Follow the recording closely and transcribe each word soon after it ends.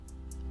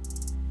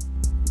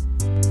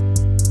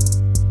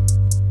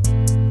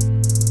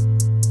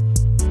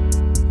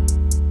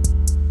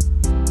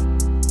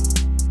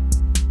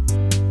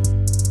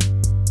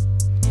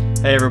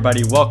Hey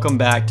everybody, welcome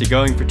back to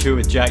Going for Two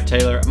with Jack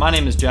Taylor. My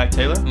name is Jack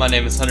Taylor. My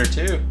name is Hunter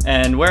too.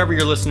 And wherever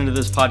you're listening to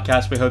this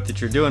podcast, we hope that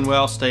you're doing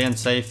well, staying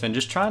safe, and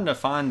just trying to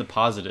find the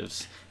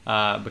positives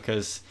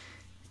because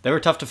they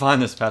were tough to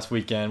find this past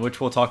weekend, which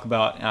we'll talk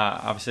about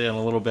obviously in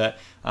a little bit.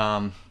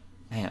 Man,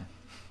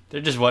 there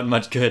just wasn't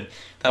much good.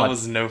 That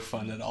was no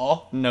fun at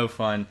all. No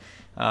fun.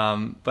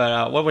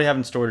 But what do we have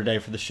in store today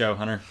for the show,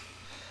 Hunter?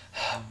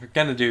 We're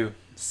going to do,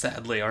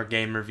 sadly, our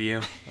game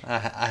review.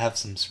 I have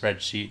some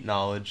spreadsheet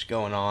knowledge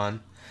going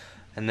on.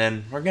 And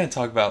then we're going to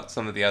talk about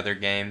some of the other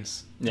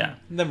games. Yeah.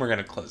 And then we're going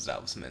to close it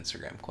out with some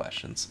Instagram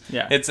questions.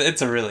 Yeah.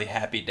 It's a really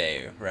happy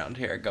day around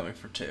here at Going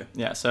for Two.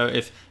 Yeah, so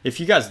if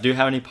you guys do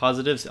have any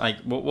positives, like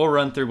we'll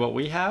run through what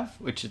we have,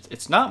 which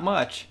it's not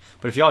much,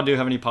 but if y'all do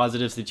have any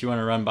positives that you want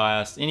to run by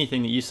us,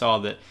 anything that you saw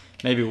that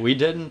maybe we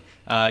didn't,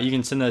 you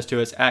can send those to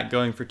us at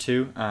Going for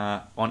Two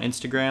on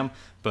Instagram.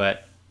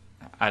 But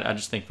I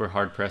just think we're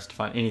hard pressed to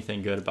find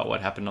anything good about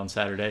what happened on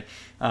Saturday.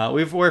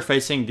 We're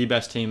facing the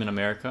best team in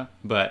America,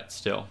 but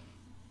still,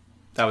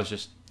 that was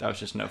just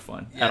no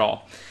fun at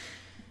all.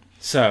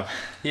 So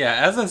yeah,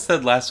 as I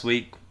said last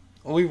week,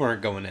 we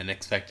weren't going in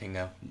expecting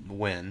a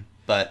win,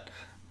 but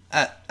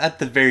at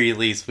the very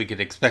least, we could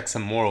expect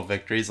some moral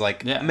victories,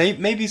 like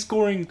maybe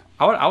scoring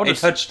a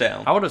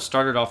touchdown. I would have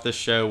started off this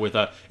show with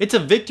it's a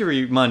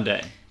victory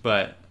Monday,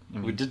 but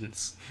we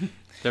didn't.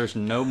 There's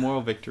no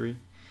moral victory.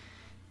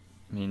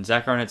 I mean,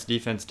 Zach Arnett's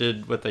defense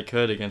did what they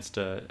could against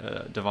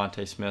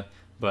Devontae Smith,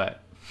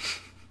 but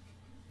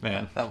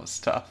man, that was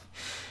tough.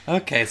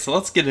 Okay, so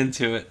let's get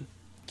into it.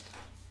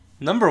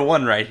 Number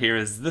one right here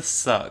is this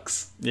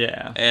sucks.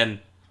 Yeah. And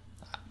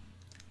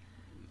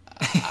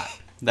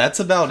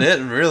that's about it,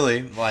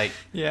 really.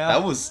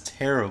 That was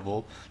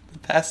terrible. The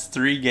past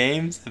 3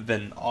 games have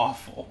been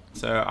awful.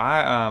 So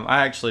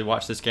I actually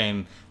watched this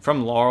game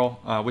from Laurel,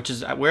 which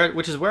is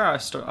where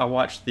I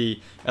watched the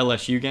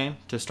LSU game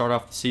to start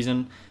off the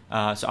season.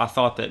 So I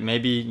thought that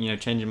maybe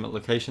changing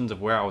locations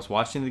of where I was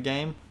watching the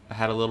game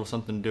had a little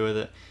something to do with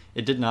it.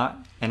 It did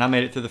not, and I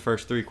made it through the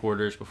first 3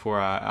 quarters before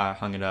I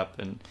hung it up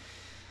and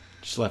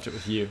just left it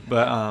with you.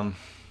 But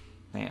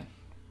man,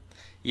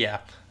 yeah.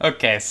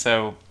 Okay,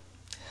 so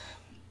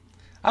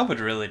I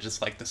would really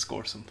just like to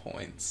score some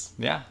points.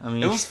 Yeah, I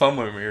mean, it was fun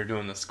when we were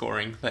doing the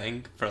scoring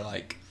thing for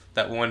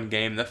that one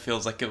game that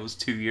feels like it was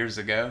 2 years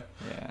ago.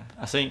 Yeah,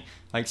 I think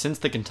since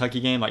the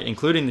Kentucky game,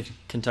 including the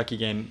Kentucky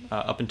game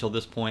up until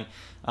this point,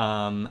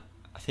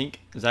 I think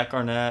Zach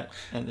Arnett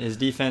and his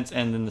defense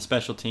and then the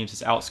special teams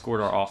has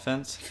outscored our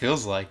offense.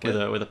 Feels like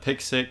with a pick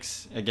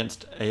 6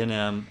 against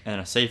A&M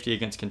and a safety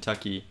against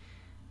Kentucky.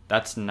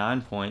 That's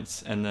 9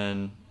 points, and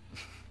then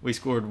we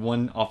scored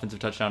 1 offensive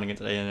touchdown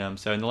against A&M.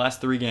 So in the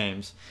last 3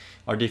 games,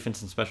 our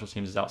defense and special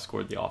teams has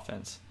outscored the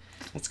offense.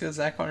 Let's go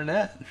Zach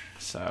Arnett.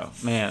 So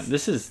man,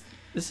 this is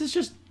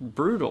just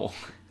brutal.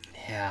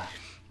 Yeah.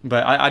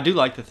 But I do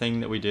like the thing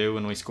that we do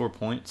when we score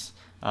points,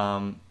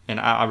 and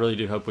I really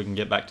do hope we can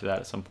get back to that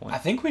at some point. I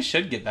think we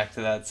should get back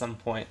to that at some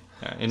point.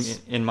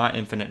 In my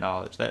infinite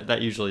knowledge,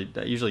 that usually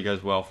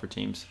goes well for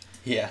teams.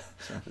 Yeah.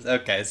 So.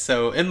 Okay,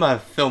 so in my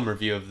film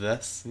review of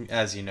this,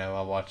 as you know,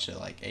 I watched it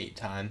 8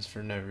 times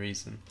for no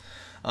reason.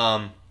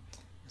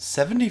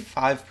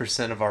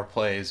 75% of our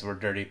plays were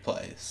dirty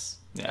plays.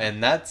 Yeah.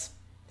 And that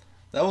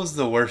was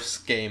the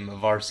worst game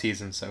of our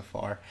season so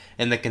far.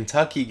 In the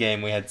Kentucky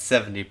game, we had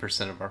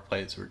 70% of our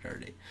plays were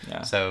dirty.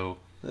 Yeah. So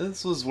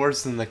this was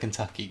worse than the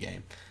Kentucky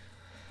game.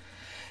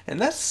 And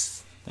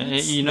that's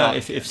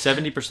if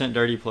 70%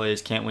 dirty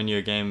plays can't win you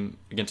a game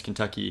against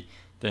Kentucky,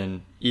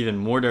 then even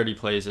more dirty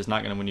plays is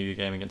not going to win you a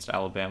game against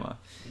Alabama.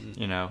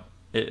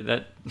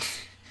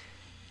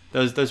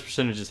 Those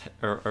percentages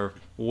are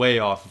way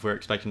off if we're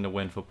expecting to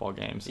win football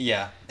games.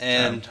 Yeah,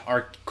 and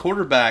our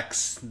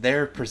quarterbacks,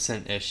 their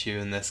percent issue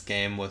in this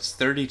game was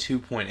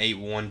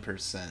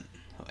 32.81%.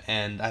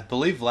 And I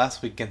believe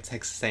last week against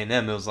Texas A&M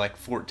it was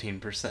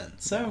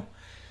 14%. So,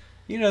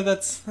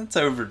 that's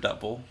over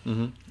double.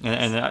 Mm-hmm.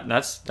 And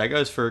that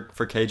goes for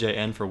KJ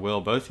and for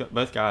Will,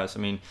 both guys. I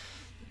mean,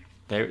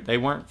 they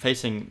weren't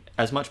facing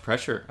as much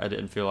pressure, I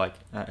didn't feel like,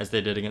 as they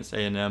did against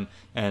A&M,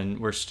 and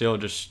we're still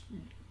just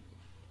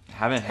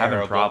having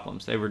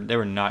problems. They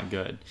were not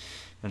good.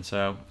 And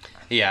so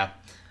yeah,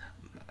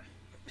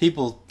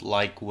 people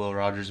like Will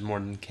Rogers more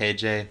than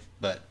KJ,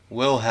 but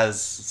Will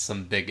has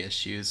some big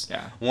issues.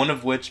 Yeah. One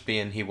of which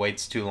being he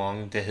waits too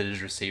long to hit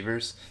his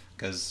receivers,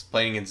 because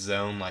playing in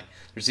zone, the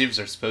receivers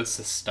are supposed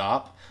to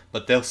stop,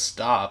 but they'll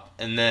stop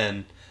and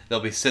then they'll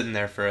be sitting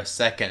there for a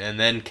second and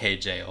then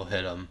KJ will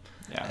hit them.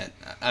 Yeah.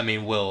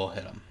 Will will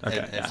hit them.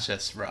 Okay, it's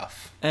just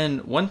rough.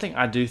 And one thing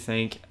I do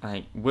think,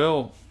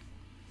 Will,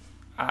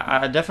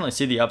 I definitely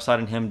see the upside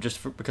in him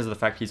just because of the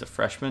fact he's a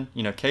freshman.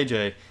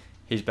 KJ,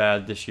 he's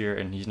bad this year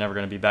and he's never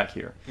going to be back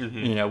here.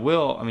 Mm-hmm.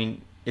 Will, I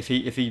mean, if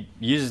he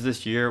uses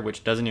this year,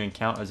 which doesn't even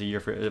count as a year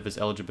of his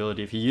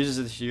eligibility, if he uses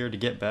this year to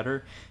get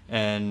better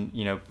and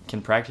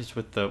can practice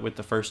with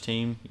the first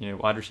team,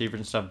 wide receivers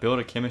and stuff, build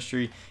a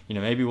chemistry,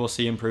 maybe we'll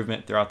see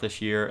improvement throughout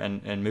this year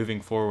and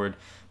moving forward.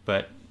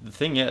 But the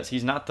thing is,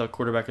 he's not the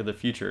quarterback of the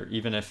future,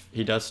 even if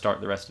he does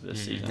start the rest of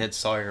this season. It's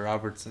Sawyer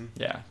Robertson.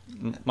 Yeah,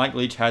 Mike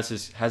Leach has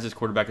his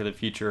quarterback of the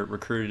future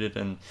recruited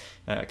and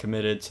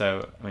committed.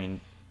 So I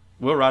mean,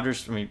 Will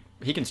Rogers, I mean,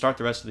 he can start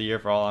the rest of the year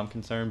for all I'm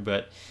concerned,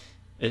 but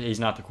he's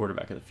not the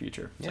quarterback of the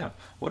future. So. Yeah.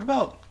 What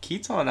about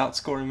Keaton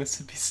outscoring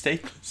Mississippi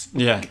State this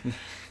week? Yeah,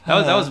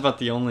 that was about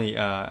the only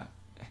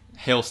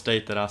Hail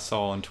State that I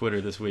saw on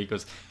Twitter this week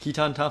was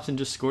Keaton Thompson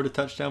just scored a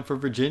touchdown for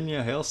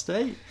Virginia, Hail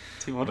State.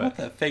 Dude, what about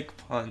that fake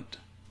punt?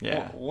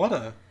 Yeah. What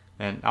a...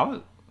 And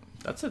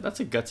that's a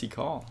gutsy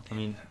call. I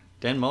mean,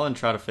 Dan Mullen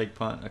tried a fake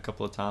punt a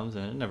couple of times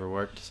and it never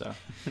worked, so.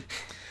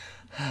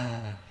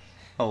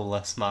 Oh,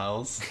 Les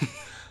Miles.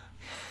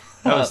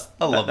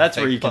 That's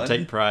where you can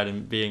take pride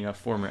in being a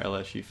former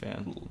LSU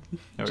fan.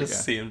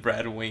 Just seeing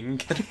Brad Wing.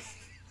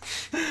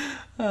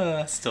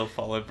 I still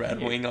follow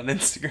Brad Wing on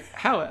Instagram.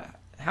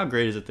 How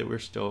great is it that we're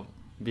still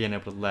being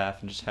able to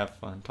laugh and just have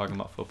fun talking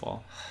about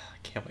football? I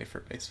can't wait for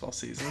baseball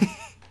season.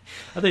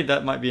 I think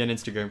that might be an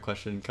Instagram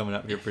question coming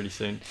up here pretty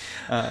soon.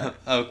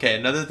 Okay,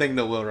 another thing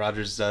that Will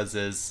Rogers does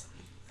is,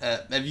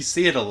 if you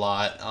see it a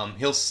lot,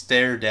 he'll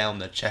stare down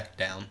the check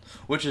down,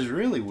 which is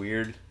really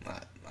weird.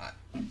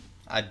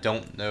 I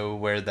don't know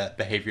where that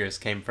behavior has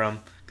came from,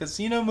 because,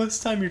 most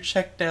of the time your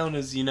check down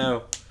is,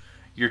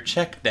 your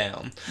check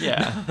down.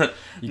 Yeah.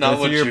 You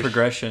go through your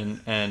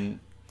progression and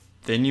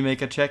then you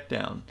make a check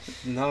down.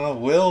 No,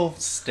 Will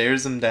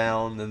stares him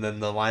down, and then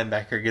the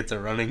linebacker gets a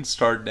running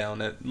start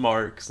down at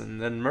Marks, and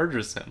then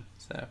murders him.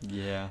 So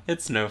yeah,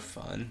 it's no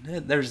fun.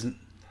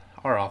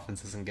 Our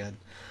offense isn't good.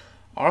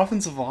 Our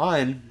offensive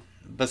line,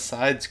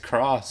 besides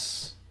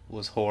Cross,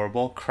 was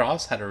horrible.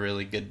 Cross had a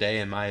really good day,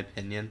 in my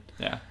opinion.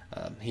 Yeah.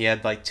 He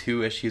had like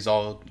 2 issues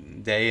all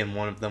day, and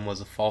one of them was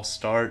a false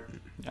start.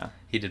 Yeah.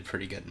 He did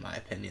pretty good, in my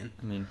opinion.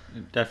 I mean,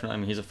 definitely. I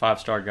mean, he's a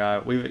 5-star guy.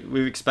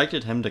 We've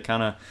expected him to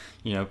kind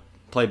of,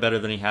 play better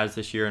than he has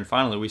this year, and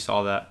finally we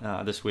saw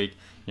that this week.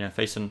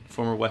 Facing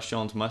former West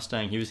Jones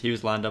Mustang, he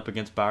was lined up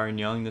against Byron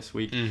Young this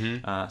week.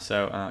 Mm-hmm.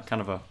 So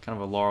kind of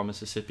a Laurel,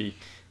 Mississippi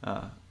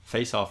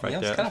face-off right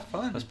there. Yeah, it's kind of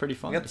fun. That's pretty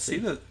fun. Got to see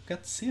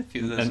a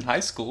few of those in high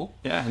school.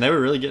 Yeah, and they were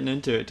really getting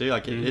into it too.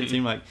 Like it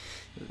seemed like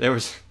there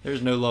was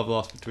no love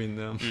lost between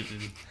them.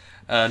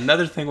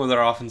 Another thing with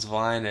our offensive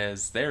line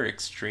is they're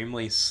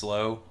extremely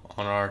slow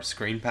on our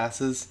screen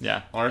passes.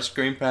 Yeah. On our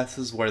screen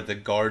passes where the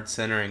guard,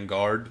 center, and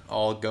guard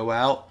all go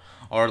out,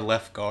 our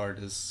left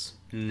guard is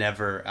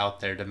never out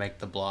there to make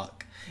the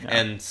block. Yeah.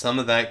 And some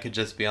of that could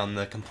just be on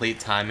the complete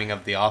timing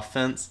of the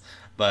offense,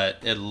 but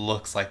it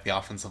looks like the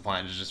offensive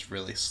line is just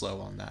really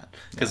slow on that.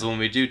 Because when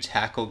we do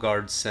tackle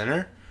guard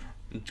center,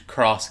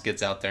 Cross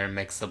gets out there and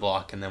makes the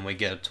block, and then we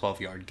get a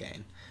 12-yard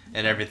gain.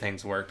 And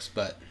everything's works,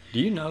 but... Do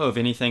you know of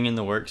anything in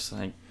the works,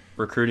 like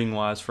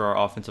recruiting-wise, for our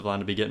offensive line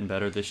to be getting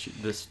better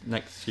this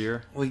next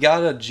year? We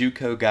got a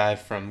JUCO guy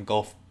from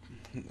Gulf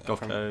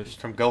Coast.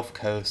 From Gulf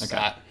Coast.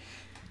 Okay.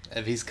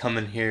 If he's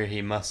coming here,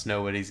 he must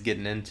know what he's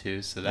getting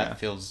into, so that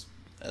feels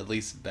at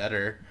least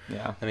better.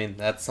 Yeah. I mean,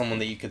 that's someone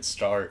that you could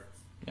start.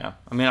 Yeah.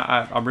 I mean,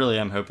 I really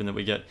am hoping that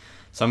we get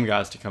some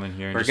guys to come in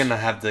here. And We're going to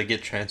have to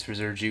get transfers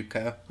or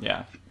JUCO.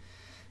 Yeah.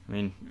 I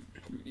mean,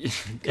 it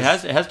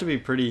has to be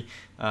pretty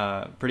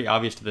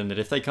obvious to them that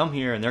if they come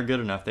here and they're good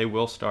enough, they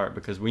will start,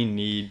 because we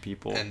need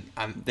people.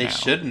 And they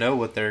should know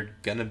what they're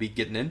gonna be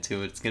getting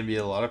into. It's gonna be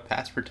a lot of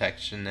pass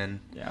protection and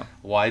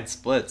wide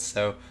splits.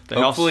 So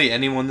hopefully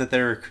anyone that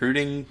they're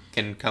recruiting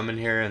can come in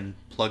here and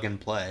plug and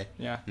play.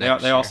 Yeah,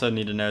 they also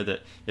need to know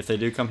that if they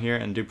do come here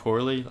and do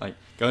poorly, like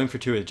going for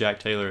 2 with Jack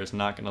Taylor is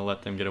not going to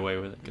let them get away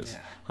with it, because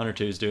Hunter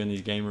 2 is doing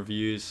these game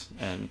reviews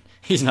and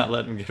he's not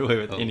letting them get away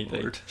with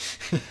anything. Lord.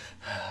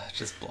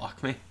 Just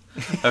block me.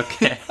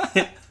 Okay.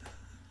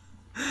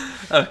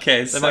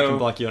 Okay, they might can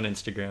block you on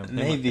Instagram.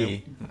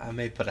 Maybe. I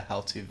may put a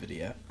how-to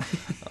video.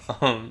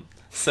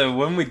 So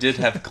when we did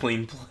have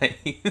clean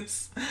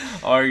plays,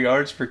 our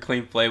yards per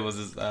clean play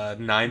was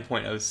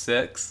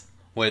 9.06,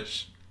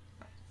 which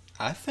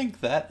I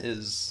think that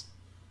is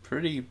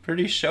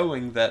pretty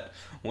showing that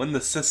when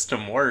the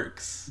system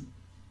works,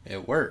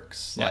 it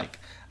works. Yeah.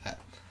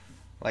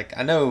 Like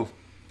I know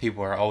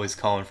people are always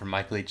calling for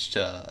Mike Leach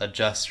to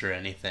adjust or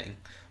anything,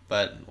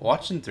 but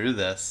watching through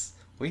this,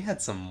 we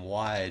had some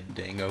wide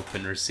dang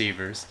open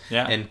receivers.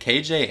 Yeah. And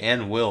KJ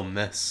and Will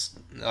missed,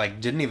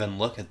 didn't even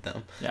look at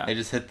them. Yeah. They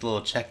just hit the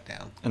little check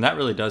down. And that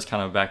really does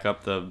kind of back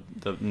up the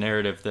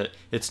narrative that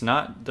it's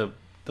not the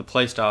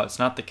play style, it's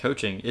not the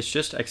coaching, it's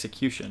just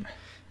execution.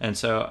 And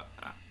so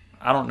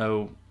I don't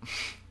know.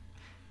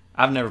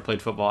 I've never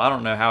played football. I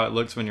don't know how it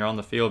looks when you're on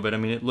the field, but I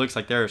mean, it looks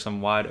like there are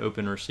some wide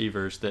open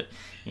receivers that,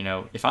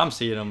 if I'm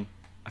seeing them,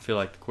 I feel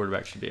like the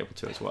quarterback should be able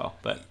to as well.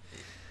 But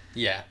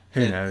yeah,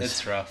 who knows?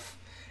 It's rough.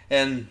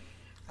 And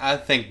I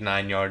think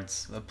 9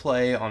 yards a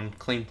play on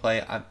clean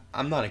play.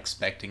 I'm not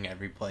expecting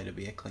every play to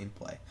be a clean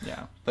play.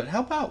 Yeah. But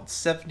how about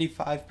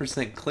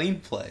 75% clean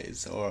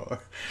plays or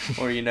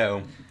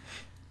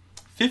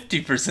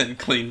 50%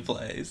 clean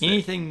plays?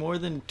 Anything more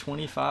than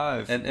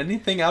 25. And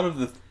anything out of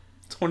the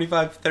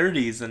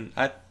 25-30s, and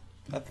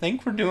I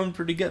think we're doing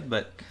pretty good,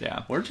 but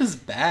Yeah. we're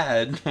just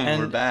bad when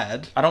And we're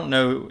bad. I don't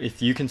know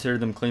if you consider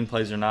them clean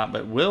plays or not,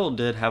 but Will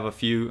did have a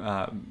few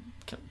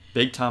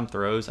big time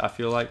throws. I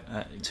feel like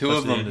Two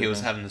of them he the was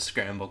game. having to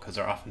scramble because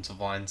our offensive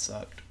line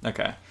sucked.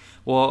 Okay.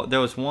 Well, there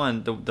was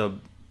one the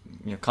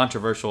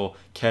controversial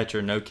catch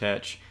or no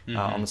catch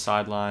on the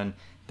sideline.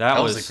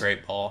 That was a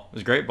great ball. It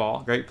was a great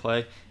ball, great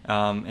play.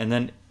 And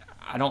then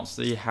I don't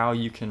see how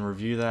you can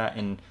review that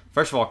and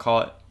first of all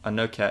call it a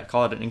no catch,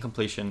 call it an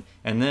incompletion,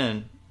 and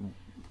then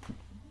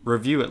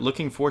review it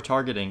looking for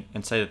targeting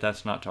and say that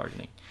that's not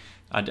targeting.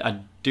 I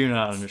do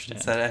not understand.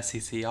 It's that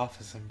SEC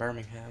office in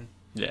Birmingham.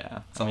 Yeah,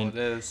 That's all it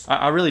is.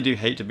 I really do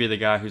hate to be the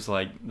guy who's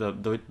like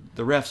the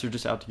refs are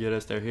just out to get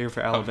us. They're here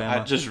for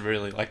Alabama. I just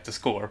really like to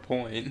score a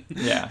point.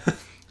 Yeah,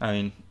 I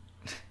mean,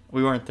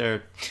 we weren't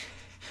there.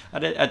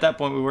 At that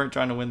point, we weren't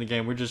trying to win the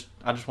game. I just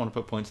want to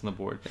put points on the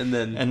board. And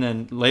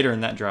then later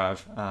in that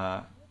drive,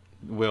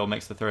 Will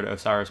makes the throw to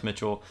Osiris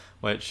Mitchell,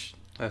 which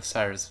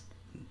Cyrus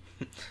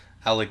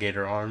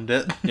alligator armed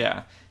it.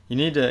 yeah, you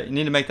need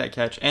to make that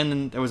catch. And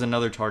then there was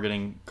another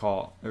targeting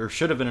call, or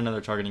should have been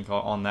another targeting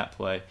call on that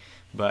play,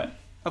 but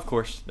of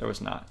course there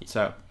was not.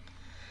 So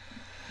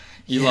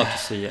you love to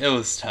see it. It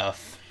was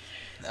tough.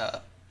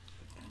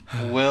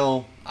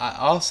 Will, I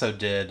also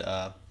did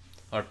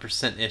our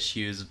percent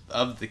issues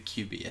of the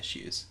QB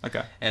issues.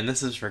 Okay. And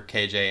this is for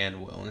KJ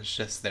and Will, and it's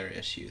just their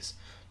issues.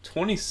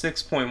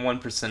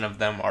 26.1% of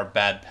them are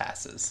bad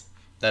passes.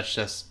 That's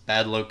just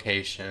bad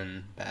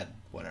location, bad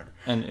whatever.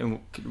 And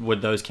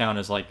would those count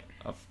as like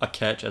a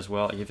catch as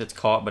well? Like if it's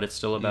caught but it's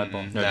still a bad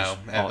ball? No,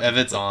 if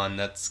it's on,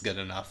 that's good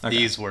enough. Okay.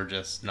 These were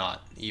just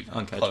not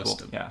even close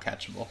to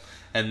catchable.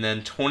 And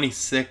then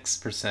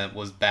 26%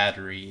 was bad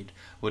read,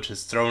 which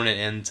is throwing it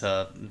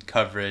into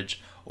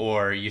coverage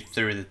or you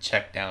threw the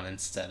check down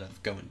instead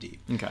of going deep.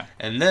 Okay.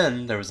 And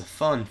then there was a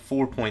fun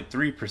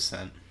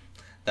 4.3%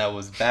 that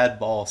was bad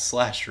ball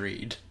 /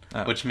 read,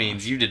 which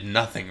means you did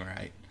nothing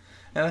right.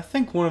 And I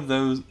think one of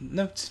those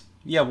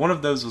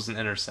was an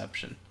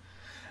interception.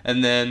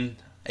 And then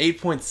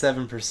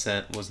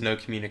 8.7% was no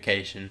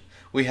communication.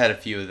 We had a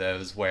few of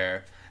those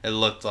where it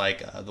looked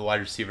like the wide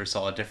receiver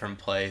saw a different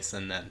place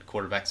and then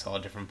quarterback saw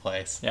a different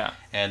place. Yeah.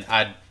 And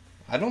I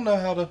don't know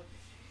how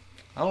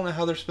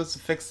they're supposed to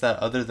fix that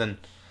other than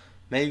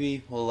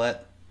maybe we'll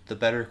let the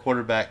better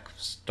quarterback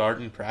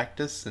start in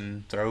practice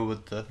and throw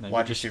with the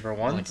wide receiver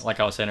ones. Like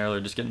I was saying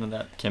earlier, just getting to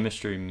that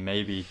chemistry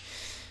maybe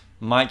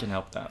might can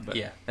help that. But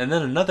yeah. And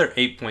then another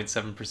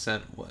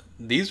 8.7%,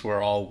 these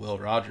were all Will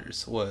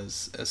Rogers,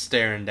 was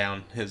staring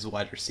down his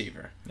wide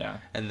receiver. Yeah.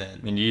 And then...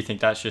 I mean, do you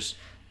think that's just,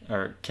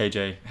 or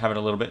KJ having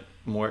a little bit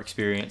more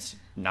experience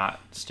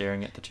not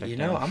staring at the check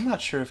down? I'm not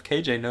sure if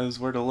KJ knows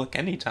where to look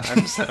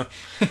anytime, so...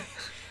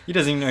 He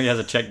doesn't even know he has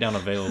a check down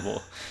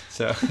available,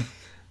 so...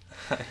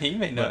 He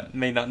may not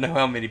know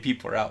how many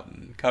people are out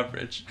in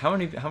coverage. How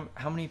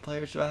many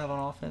players do I have on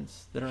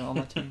offense that are on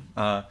my team?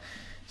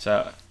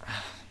 So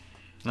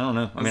I don't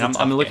know. I mean,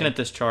 I'm looking at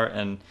this chart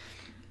and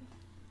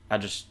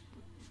it's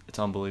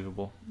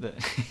unbelievable that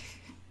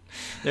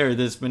there are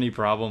this many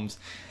problems,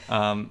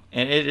 and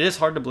it is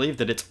hard to believe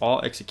that it's all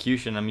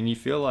execution. I mean, you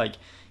feel like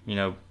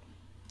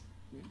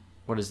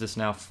what is this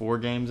now? 4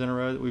 games in a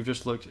row that we've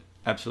just looked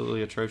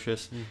absolutely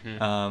atrocious.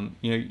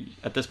 Mm-hmm.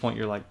 At this point,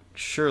 you're like,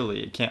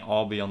 surely it can't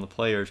all be on the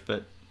players,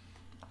 but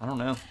I don't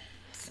know.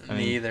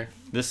 Me either.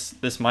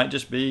 This might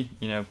just be,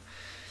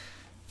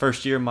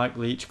 first year Mike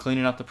Leach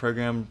cleaning out the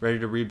program, ready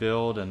to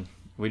rebuild, and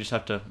we just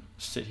have to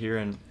sit here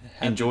and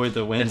enjoy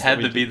the wins. It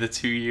had to be the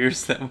 2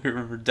 years that we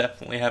were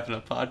definitely having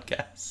a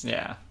podcast.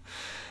 Yeah.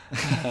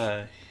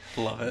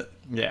 Love it.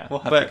 Yeah. We'll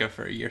have to go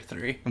for a year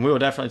 3. And we will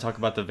definitely talk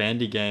about the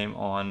Vandy game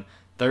on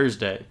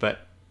Thursday,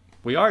 but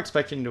we are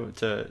expecting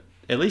to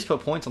at least put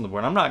points on the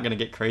board. I'm not going to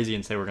get crazy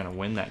and say we're going to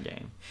win that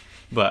game,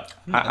 but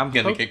I'm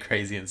going to get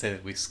crazy and say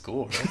that we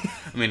score.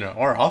 I mean,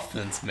 our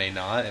offense may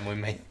not,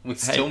 and we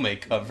still may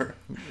cover.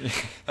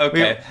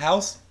 Okay,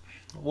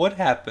 what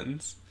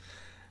happens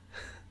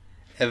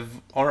if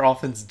our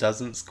offense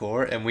doesn't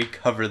score and we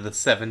cover the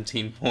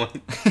 17 points?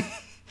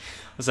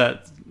 What's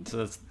that? So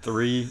that's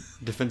 3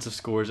 defensive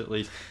scores at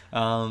least.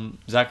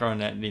 Zach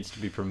Arnett needs to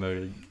be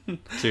promoted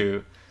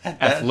to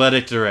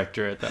athletic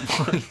director at that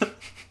point.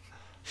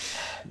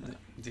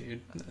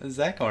 Dude,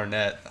 Zach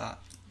Arnett,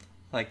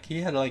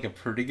 he had a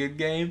pretty good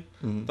game,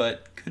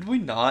 but could we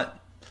not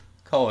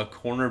call a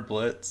corner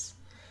blitz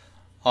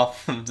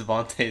off of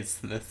Devontae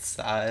Smith's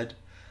side?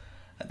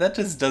 That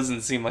just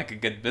doesn't seem like a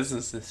good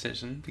business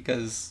decision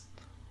because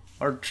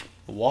our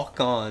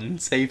walk-on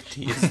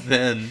safety is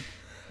then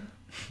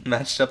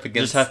matched up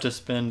against... Just have to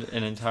spend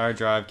an entire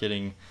drive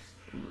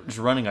just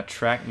running a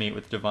track meet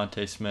with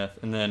Devontae Smith,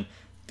 and then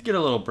get a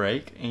little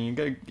break, and you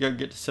go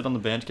get to sit on the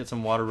bench, get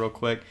some water real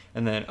quick,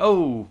 and then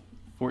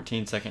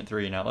 14-second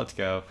 3 and out. Let's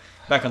go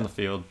back on the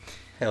field.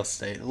 Hail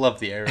State,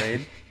 love the air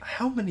raid.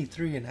 How many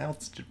 3 and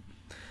outs did?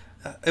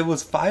 It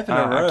was 5 in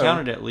a row. I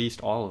counted at least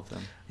all of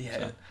them. Yeah,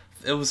 so.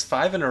 It was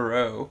 5 in a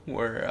row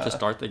where to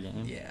start the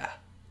game. Yeah,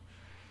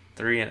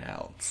 3 and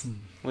outs.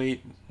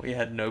 We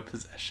had no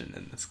possession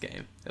in this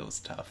game. It was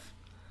tough.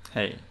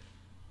 Hey,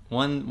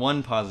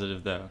 one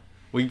positive though.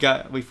 We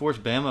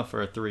forced Bama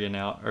for a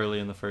 3-and-out early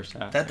in the first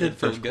half. That did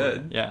feel First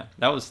good. quarter. Yeah,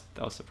 that was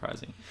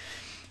surprising.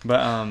 But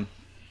I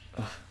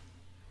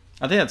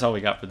think that's all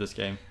we got for this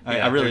game.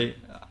 I really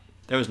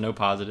there was no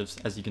positives,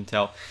 as you can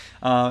tell.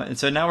 And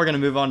so now we're going to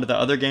move on to the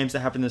other games that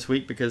happened this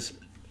week, because it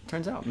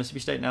turns out Mississippi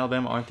State and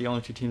Alabama aren't the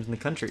only two teams in the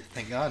country.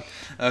 Thank God.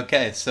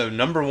 Okay, so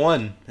number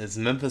 1 is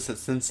Memphis at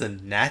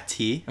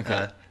Cincinnati.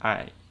 Okay,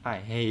 I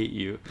hate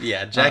you.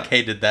 Yeah, Jack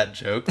hated that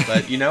joke,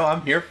 but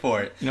I'm here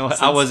for it. You know what?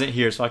 I wasn't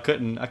here, so I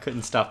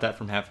couldn't stop that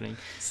from happening.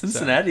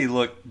 Cincinnati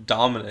looked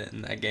dominant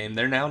in that game.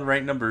 They're now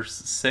ranked number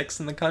 6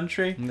 in the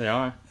country. They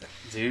are.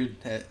 Dude,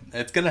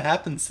 it's gonna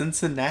happen.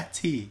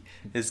 Cincinnati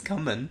is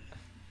coming.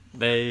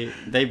 They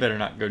better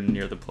not go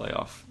near the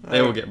playoff. They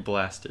will get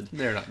blasted.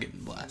 They're not getting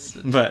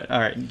blasted. But,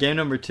 all right, game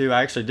number 2.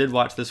 I actually did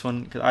watch this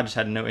one because I just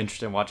had no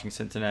interest in watching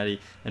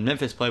Cincinnati and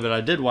Memphis play, but I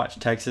did watch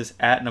Texas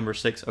at number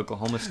 6,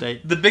 Oklahoma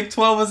State. The Big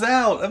 12 is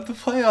out of the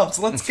playoffs.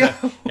 Let's go.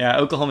 Yeah,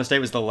 Oklahoma State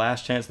was the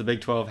last chance the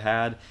Big 12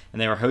 had,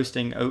 and they were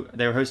hosting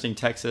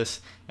Texas,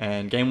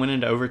 and game went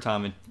into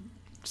overtime, and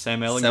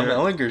Sam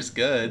Ehlinger's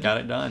good. Got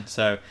it done.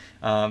 So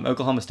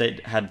Oklahoma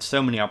State had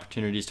so many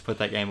opportunities to put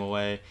that game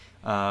away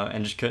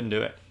and just couldn't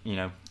do it.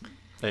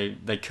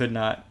 They could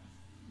not.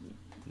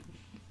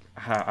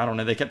 I don't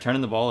know. They kept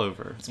turning the ball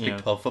over. It's Big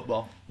 12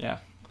 football. Yeah,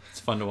 it's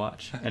fun to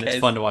watch, and it's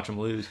fun to watch them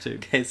lose too.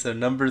 Okay, so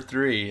number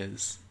 3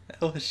 is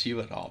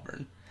LSU at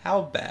Auburn.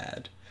 How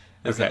bad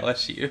is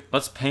LSU?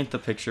 Let's paint the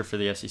picture for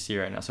the SEC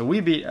right now. So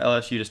we beat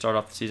LSU to start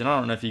off the season. I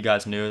don't know if you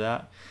guys knew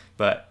that,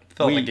 but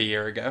felt like a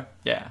year ago.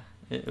 Yeah,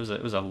 it was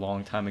a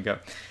long time ago.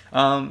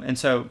 And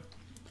so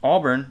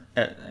Auburn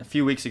a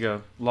few weeks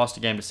ago lost a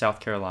game to South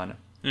Carolina.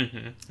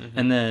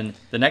 And then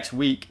the next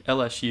week,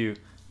 LSU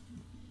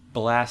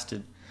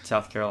blasted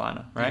South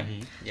Carolina, right?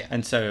 Yeah.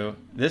 And so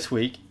this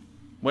week,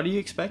 what are you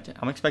expecting?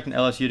 I'm expecting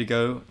LSU to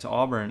go to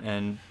Auburn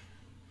and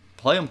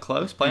play them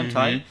close, play them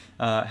tight,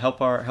 help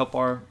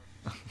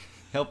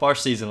our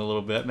season a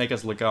little bit, make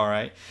us look all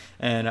right.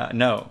 And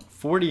no,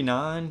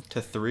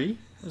 49-3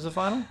 is the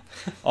final.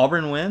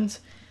 Auburn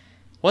wins.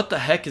 What the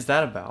heck is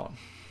that about?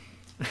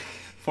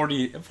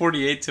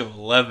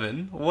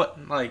 48-11.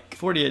 What, like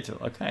 48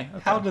 to okay.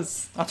 How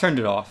does I turned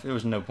it off. There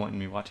was no point in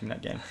me watching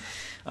that game.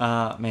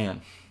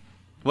 Man,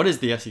 what is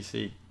the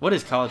SEC? What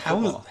is college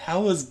football?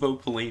 How is Bo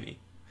Pelini?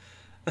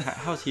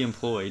 How is he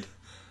employed?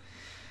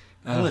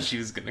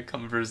 LSU's gonna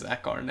come for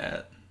Zach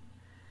Arnett.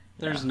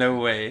 There's no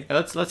way.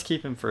 Let's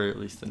keep him for at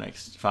least the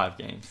next 5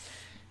 games.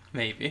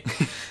 Maybe.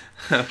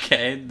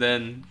 Okay,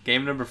 then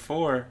game number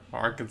 4,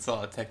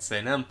 Arkansas at Texas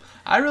A&M.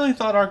 I really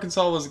thought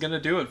Arkansas was going to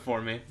do it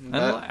for me.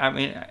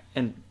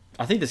 And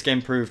I think this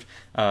game proved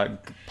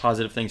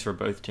positive things for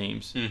both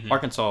teams.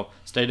 Arkansas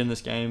stayed in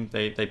this game.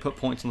 They put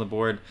points on the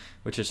board,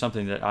 which is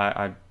something that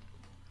I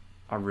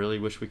really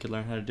wish we could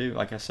learn how to do,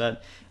 like I said.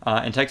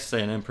 And Texas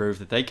A&M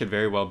proved that they could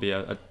very well be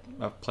a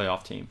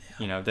playoff team.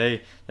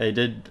 They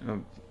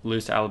did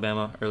lose to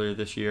Alabama earlier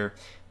this year,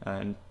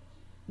 and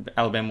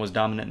Alabama was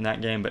dominant in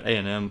that game, but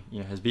A&M,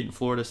 has beaten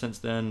Florida since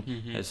then,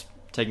 has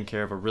taken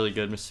care of a really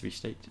good Mississippi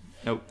State.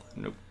 Nope,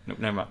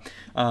 never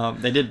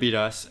mind. They did beat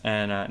us,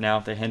 and now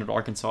they handled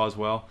Arkansas as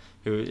well,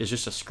 who is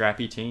just a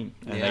scrappy team,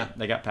 and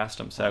they got past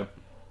them. So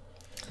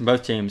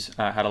both teams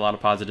had a lot of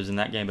positives in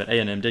that game, but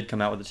A&M did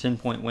come out with a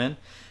 10-point win,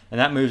 and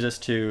that moves us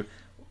to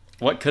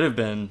what could have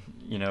been,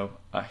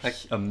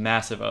 a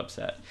massive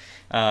upset.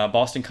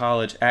 Boston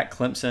College at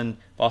Clemson.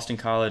 Boston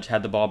College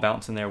had the ball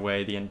bouncing their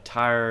way the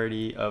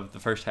entirety of the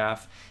first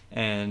half,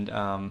 and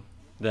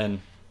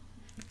then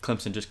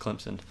Clemson just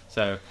Clemsoned.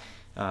 So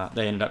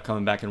they ended up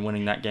coming back and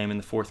winning that game in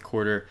the fourth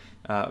quarter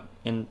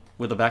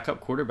with a backup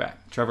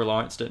quarterback. Trevor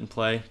Lawrence didn't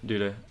play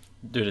due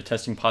to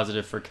testing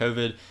positive for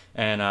COVID,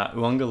 and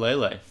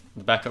Uiagalelei,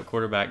 the backup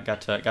quarterback,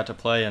 got to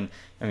play. And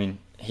I mean,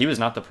 he was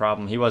not the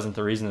problem. He wasn't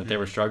the reason that they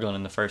were struggling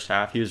in the first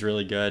half. He was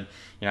really good.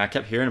 I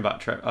kept hearing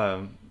about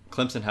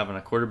Clemson having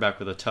a quarterback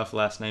with a tough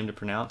last name to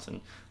pronounce,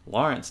 and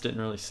Lawrence didn't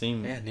really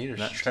seem. Yeah,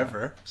 neither's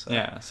Trevor. So.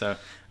 Yeah, so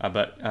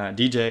but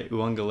DJ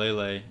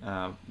Uiagalelei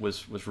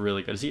was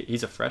really good.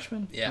 He's a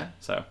freshman. Yeah.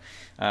 So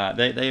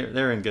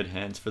they're in good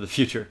hands for the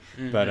future.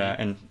 But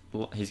and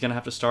he's gonna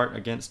have to start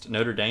against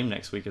Notre Dame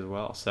next week as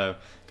well. So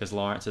because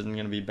Lawrence isn't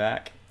gonna be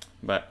back,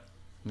 but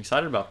I'm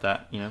excited about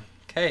that.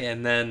 Okay,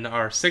 and then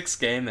our 6th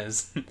game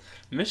is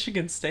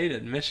Michigan State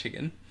at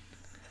Michigan.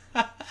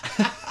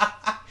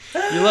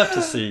 You love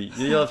to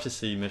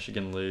see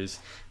Michigan lose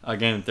a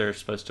game that they're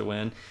supposed to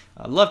win.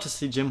 I'd love to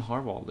see Jim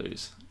Harbaugh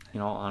lose. In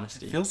all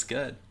honesty, it feels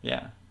good.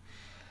 Yeah,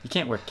 you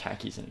can't wear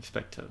khakis and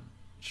expect to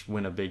just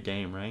win a big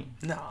game, right?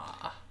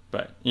 Nah.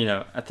 But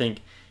I think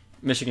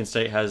Michigan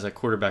State has a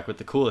quarterback with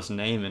the coolest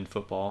name in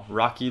football,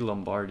 Rocky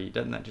Lombardi.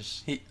 Doesn't that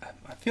just?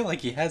 I feel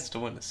like he has to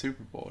win a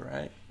Super Bowl,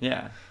 right?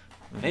 Yeah.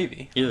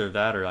 Maybe. Either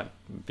that or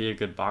be a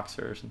good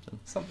boxer or something.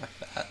 Something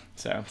like that.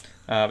 So,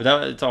 but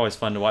it's always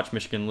fun to watch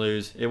Michigan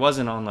lose. It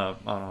wasn't on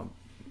a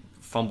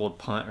fumbled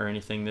punt or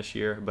anything this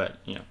year, but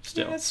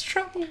still. Yeah, it's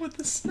trouble with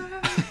the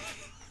snap.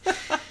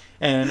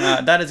 And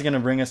that is going to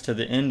bring us to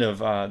the end of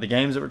the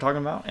games that we're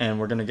talking about, and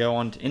we're going to go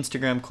on to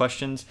Instagram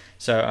questions.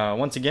 So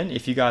once again,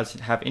 if you guys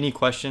have any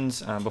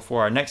questions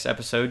before our next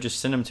episode, just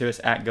send them to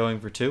us at Going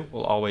for Two.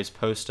 We'll always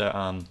post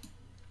a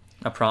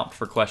prompt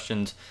for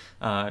questions,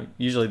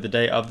 usually the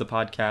day of the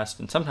podcast,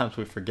 and sometimes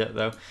we forget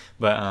though,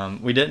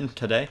 but we didn't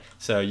today,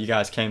 so you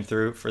guys came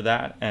through for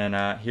that,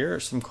 and here are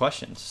some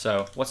questions.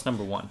 So what's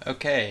number one?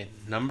 Okay,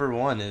 number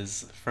one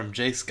is from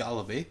Jace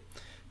Gollaby.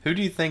 Who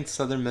do you think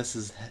Southern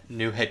Miss's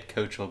new head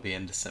coach will be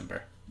in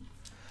December?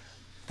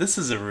 This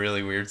is a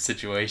really weird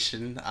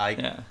situation.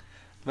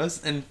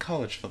 Most in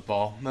college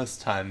football,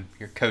 most time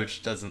your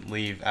coach doesn't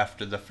leave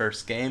after the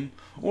first game,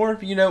 or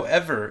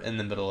ever in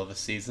the middle of a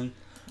season.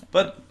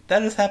 But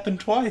that has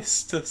happened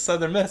twice to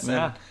Southern Miss.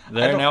 Yeah,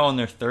 they're now on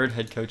their third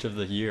head coach of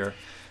the year.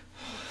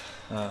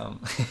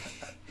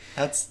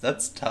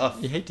 That's tough.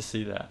 You hate to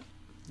see that.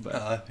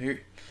 But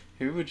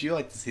who would you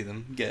like to see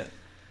them get?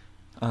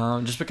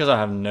 Just because I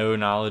have no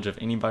knowledge of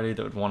anybody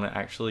that would want to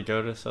actually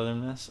go to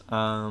Southern Miss.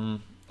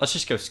 Let's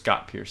just go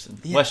Scott Pearson.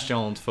 Yeah. West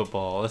Jones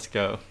football. Let's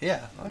go.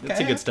 Yeah, okay. It's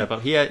a good step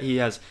up. He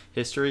has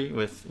history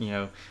with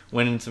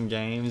winning some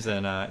games,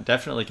 and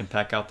definitely can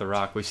pack out the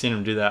rock. We've seen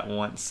him do that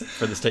once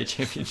for the state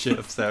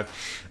championship. So,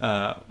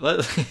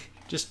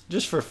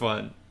 just for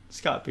fun,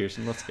 Scott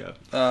Pearson. Let's go.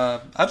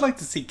 I'd like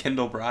to see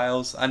Kendall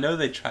Briles. I know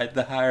they tried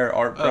to hire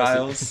Art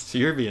Briles. So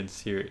you're being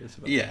serious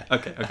about that.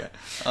 Okay.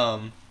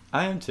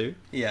 I am too.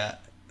 Yeah,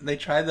 they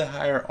tried to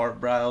hire Art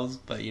Briles,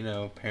 but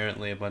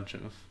apparently a bunch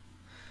of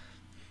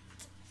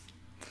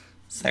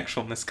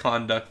sexual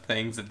misconduct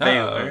things at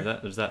Baylor.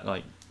 Does that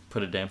like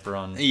put a damper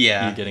on you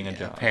getting a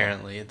job?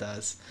 Apparently it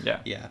does.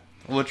 Yeah.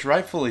 Which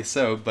rightfully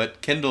so,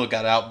 but Kendall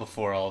got out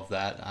before all of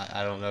that.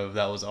 I don't know if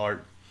that was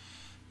Art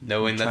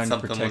knowing that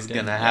something was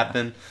going to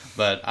happen,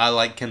 but I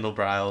like Kendall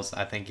Briles.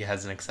 I think he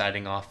has an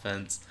exciting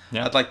offense.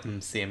 Yeah. I'd like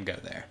to see him go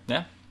there.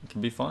 Yeah, it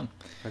can be fun.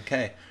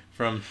 Okay,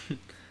 from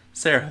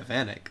Sarah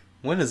Vanek.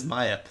 When is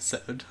my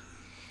episode?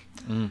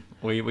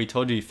 We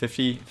told you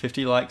 50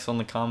 likes on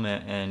the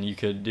comment, and you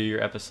could do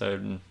your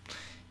episode, and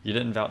you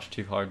didn't vouch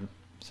too hard.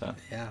 So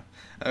yeah,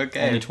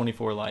 okay. Only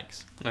 24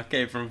 likes.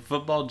 Okay, from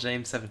Football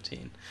James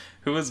 17.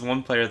 Who was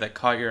one player that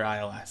caught your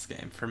eye last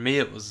game? For me,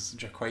 it was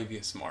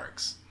Jaquavius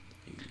Marks.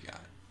 Who you got?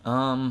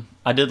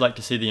 I did like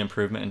to see the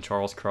improvement in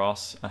Charles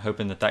Cross. I'm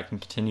hoping that can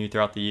continue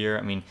throughout the year.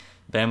 I mean,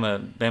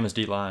 Bama's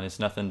D line is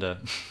nothing to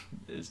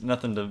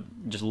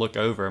just look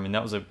over. I mean,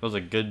 that was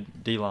a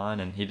good D line,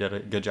 and he did a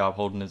good job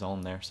holding his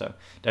own there. So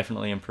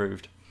definitely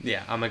improved.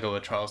 Yeah, I'm gonna go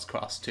with Charles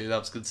Cross too. That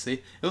was good to see.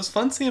 It was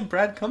fun seeing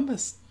Brad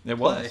Cumbus. It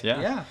was,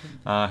 yeah.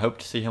 I hope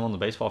to see him on the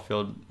baseball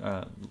field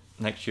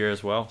next year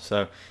as well.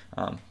 So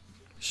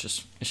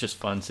it's just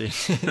fun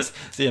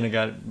seeing a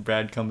guy,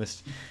 Brad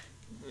Cumbus.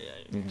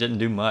 Didn't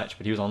do much,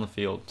 but he was on the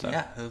field. So.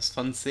 Yeah, it was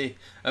fun to see.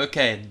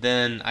 Okay,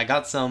 then I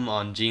got some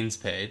on Gene's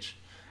page,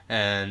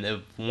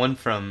 and one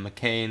from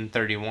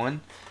McCain31.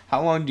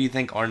 How long do you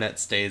think Arnett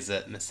stays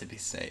at Mississippi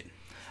State?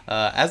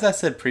 As I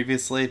said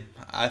previously,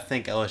 I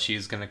think LSU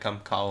is going to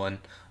come calling.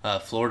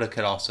 Florida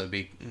could also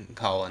be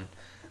calling.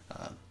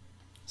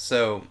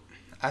 So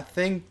I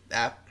think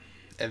that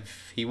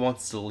if he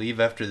wants to leave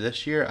after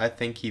this year, I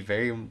think he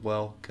very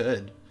well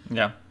could.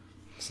 Yeah.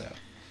 So.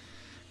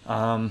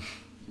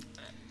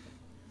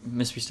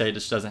 Mississippi State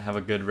just doesn't have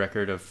a good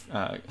record of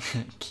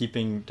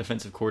keeping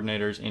defensive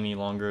coordinators any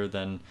longer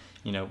than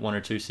 1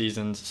 or 2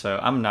 seasons. So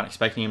I'm not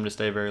expecting him to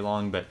stay very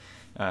long, but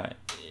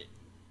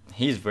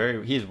he's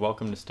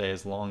welcome to stay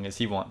as long as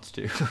he wants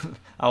to.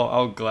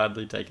 I'll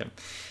gladly take him.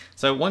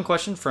 So one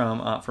question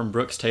from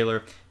Brooks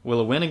Taylor: will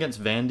a win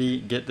against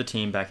Vandy get the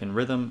team back in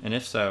rhythm, and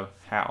if so,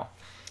 how?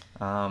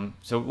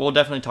 So we'll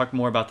definitely talk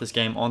more about this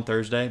game on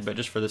Thursday, but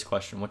just for this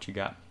question, what you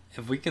got?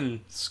 If we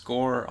can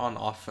score on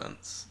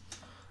offense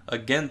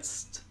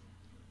against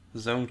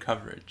zone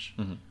coverage,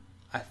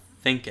 I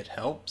think it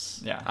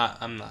helps. Yeah,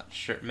 I'm not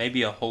sure.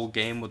 Maybe a whole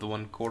game with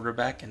one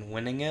quarterback and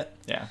winning it.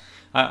 Yeah,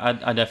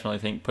 I definitely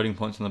think putting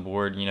points on the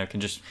board,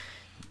 can just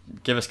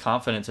give us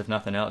confidence, if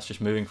nothing else,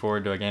 just moving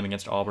forward to a game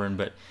against Auburn.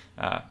 But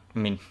I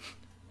mean,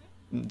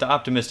 the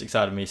optimistic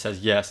side of me says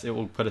yes, it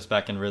will put us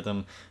back in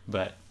rhythm,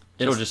 but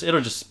it'll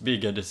just be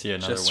good to see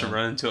another just win. To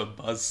run into a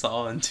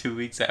buzzsaw in 2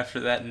 weeks after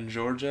that in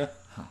Georgia.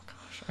 Oh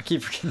gosh, I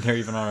keep forgetting they're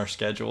even on our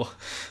schedule.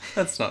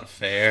 That's not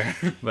fair.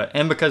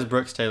 And because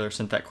Brooks Taylor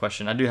sent that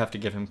question, I do have to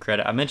give him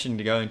credit. I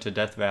mentioned going to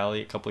Death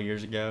Valley a couple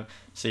years ago,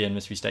 seeing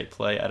Mississippi State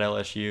play at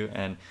LSU,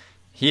 and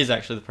he is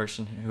actually the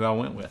person who I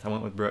went with. I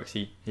went with Brooks.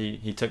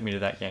 He took me to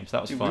that game, so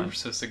that was fun. We were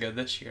supposed to go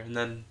this year, and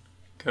then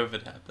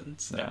COVID happened.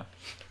 So. Yeah,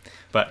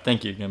 but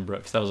thank you again,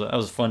 Brooks. That was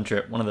a fun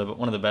trip. One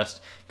of the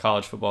best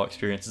college football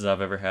experiences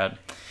I've ever had.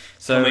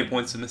 So how many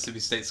points did Mississippi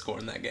State score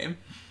in that game?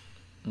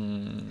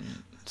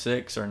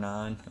 6 or 9.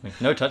 I mean,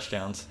 no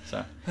touchdowns.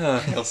 So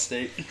Hail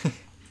State.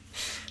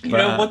 You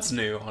know what's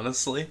new,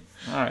 honestly.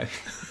 All right.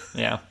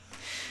 Yeah,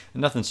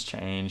 nothing's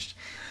changed.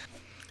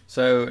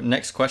 So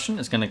next question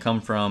is going to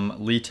come from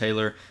Lee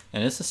Taylor,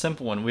 and it's a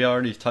simple one. We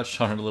already touched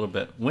on it a little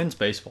bit. When's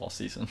baseball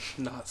season?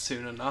 Not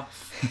soon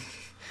enough.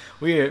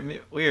 We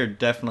are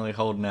definitely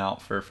holding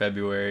out for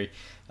February.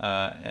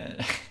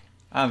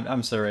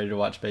 I'm so ready to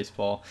watch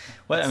baseball.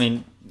 Well, I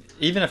mean,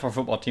 even if our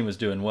football team was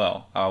doing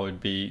well, I would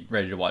be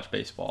ready to watch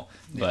baseball.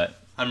 But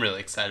I'm really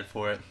excited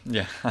for it.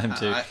 yeah, I'm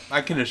too.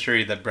 I can assure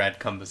you that Brad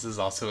Cumbus is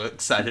also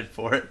excited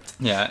for it.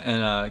 Yeah,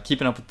 and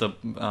keeping up with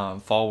the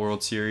Fall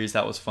World Series,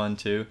 that was fun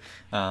too.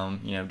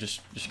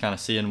 Just kind of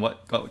seeing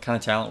what kind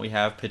of talent we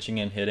have pitching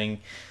and hitting.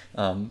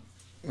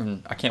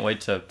 And I can't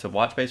wait to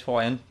watch baseball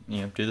and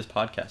do this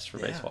podcast for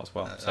baseball as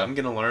well. So I'm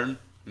gonna learn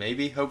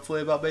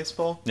hopefully about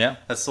baseball. Yeah,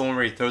 that's the one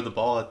where you throw the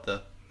ball at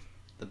the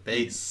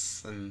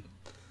base and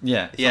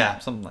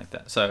something like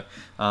that. So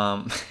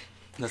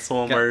that's the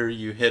one where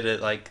you hit it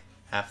like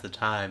half the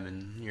time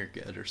and you're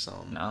good or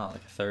something. No,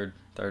 like a third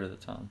of the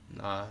time.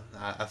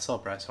 I saw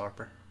Bryce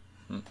Harper.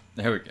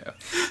 There we go.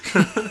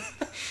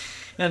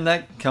 And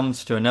that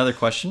comes to another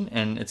question,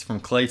 and it's from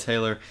Clay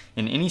Taylor.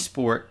 In any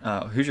sport,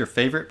 who's your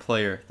favorite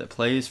player that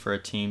plays for a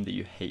team that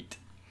you hate?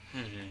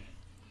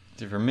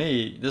 So for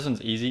me, this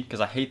one's easy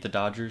because I hate the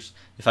Dodgers.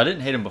 If I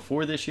didn't hate them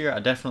before this year, I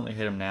definitely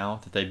hate them now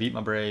that they beat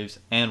my Braves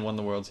and won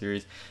the World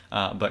Series.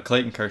 But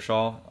Clayton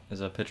Kershaw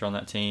is a pitcher on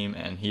that team,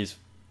 and he's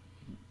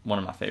one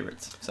of my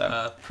favorites.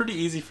 So pretty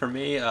easy for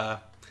me.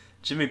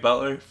 Jimmy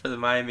Butler for the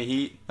Miami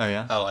Heat. Oh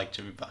yeah, I like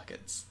Jimmy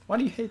Buckets. Why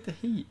do you hate the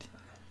Heat?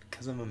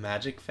 Because I'm a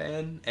Magic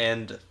fan,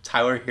 and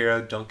Tyler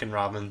Hero, Duncan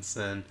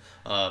Robinson,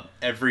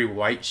 every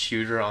white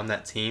shooter on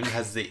that team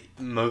has the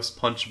most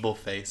punchable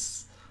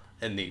face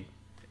in the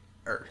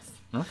earth.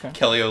 Okay.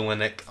 Kelly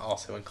Olynyk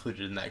also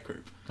included in that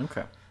group.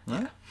 Okay.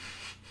 Yeah.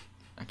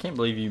 I can't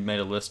believe you made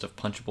a list of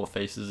punchable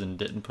faces and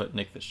didn't put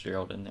Nick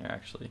Fitzgerald in there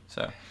actually.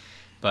 So,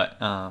 but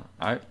I'm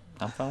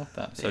fine with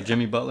that. So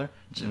Jimmy Butler,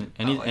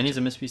 and he's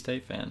a Mississippi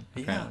State fan.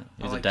 Apparently.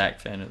 Yeah, He's a Dak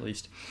fan at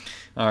least.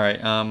 All right.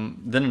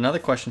 Then another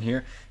question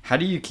here: how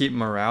do you keep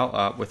morale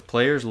up with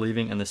players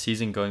leaving and the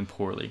season going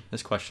poorly?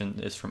 This question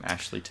is from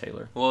Ashley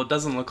Taylor. Well, it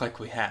doesn't look like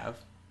we have.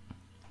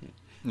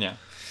 Yeah.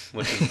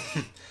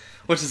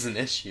 Which is an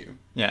issue.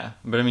 Yeah,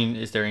 but I mean,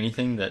 is there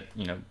anything that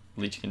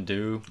Leach can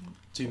do?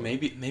 Dude,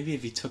 maybe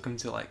if he took him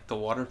to like the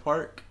water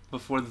park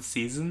before the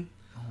season,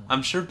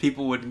 I'm sure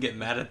people wouldn't get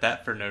mad at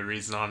that for no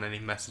reason on any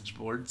message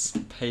boards.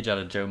 Page out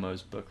of Joe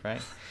Mo's book,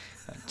 right?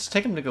 Just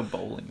take him to go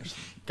bowling or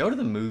something. Go to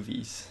the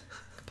movies.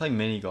 Play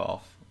mini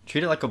golf.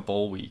 Treat it like a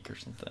bowl week or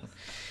something.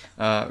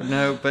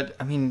 No, but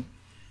I mean,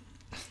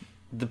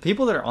 the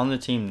people that are on the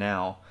team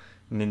now,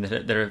 I mean,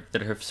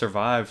 that have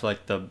survived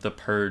like the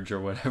purge or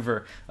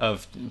whatever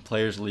of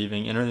players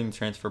leaving, entering the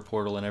transfer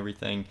portal and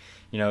everything.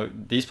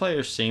 These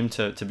players seem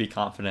to be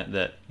confident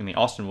that. I mean,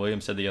 Austin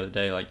Williams said the other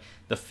day, like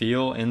the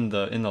feel in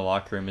the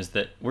locker room is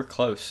that we're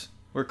close.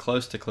 We're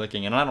close to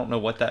clicking, and I don't know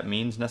what that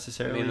means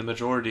necessarily. I mean, the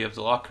majority of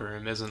the locker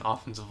room is an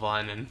offensive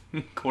line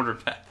and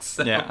quarterbacks.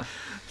 So. Yeah.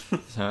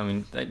 So, I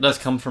mean, that does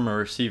come from a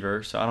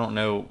receiver, so I don't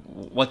know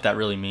what that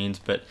really means,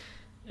 but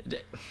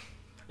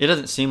it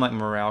doesn't seem like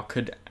morale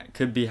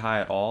could be high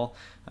at all.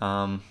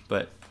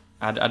 But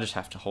I just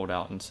have to hold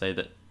out and say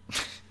that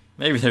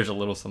maybe there's a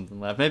little something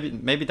left.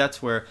 Maybe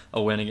that's where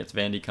a win against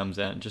Vandy comes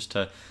in, just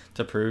to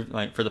prove,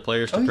 like, for the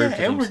players to prove to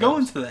themselves. And we're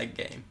going to that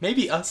game.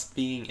 Maybe us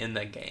being in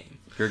that game.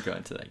 You're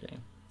going to that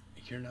game.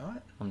 You're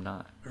not? I'm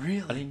not.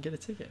 Really? I didn't get a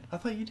ticket. I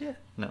thought you did.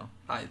 No.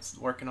 I'm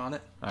working on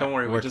it. All Don't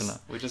right, worry,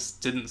 we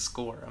just didn't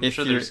score. I'm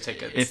sure there's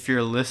tickets. If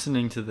you're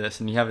listening to this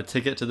and you have a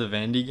ticket to the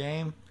Vandy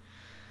game,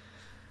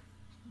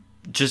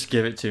 just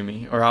give it to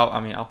me, or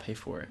I'll pay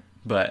for it.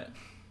 But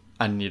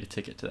I need a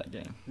ticket to that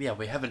game. Yeah,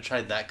 we haven't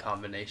tried that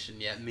combination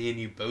yet. Me and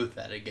you both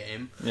at a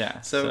game.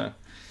 Yeah. So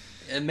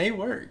it may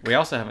work. We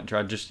also haven't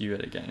tried just you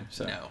at a game.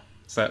 So. No.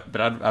 But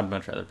I'd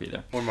much rather be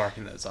there. We're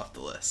marking those off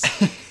the list.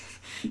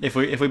 If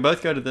we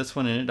both go to this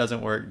one and it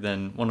doesn't work,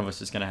 then one of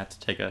us is gonna have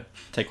to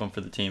take one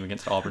for the team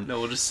against Auburn. No,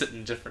 we'll just sit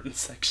in different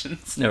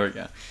sections. There we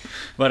go.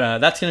 But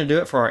that's gonna do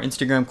it for our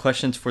Instagram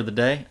questions for the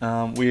day.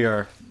 We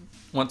are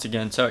once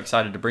again so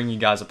excited to bring you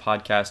guys a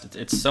podcast.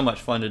 It's so much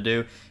fun to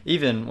do,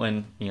 even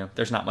when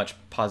there's not much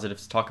positive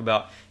to talk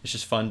about. It's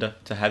just fun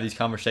to have these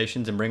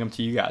conversations and bring them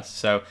to you guys.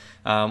 So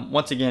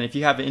once again, if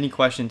you have any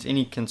questions,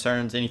 any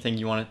concerns, anything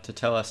you wanted to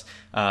tell us,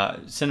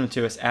 send them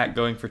to us at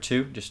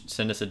Going4Two. Just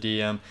send us a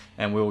DM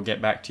and we will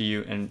get back to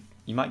you, and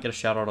you might get a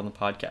shout out on the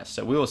podcast.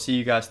 So we will see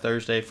you guys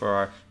Thursday for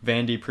our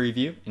Vandy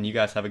preview, and you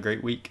guys have a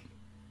great week.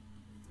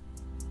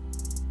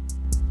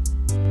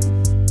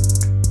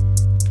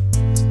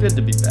 Good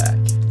to be back.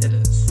 It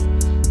is.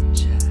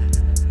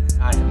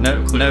 I have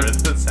no clue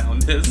what the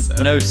sound is.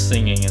 So. No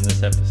singing in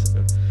this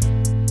episode.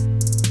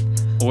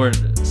 Or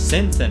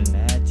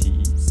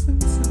Cincinnati.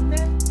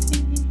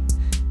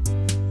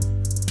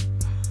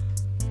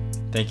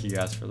 Thank you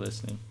guys for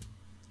listening.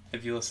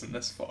 If you listen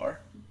this far,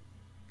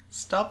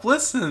 stop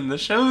listening. The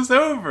show's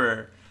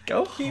over.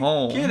 Go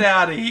home. Get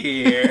out of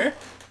here.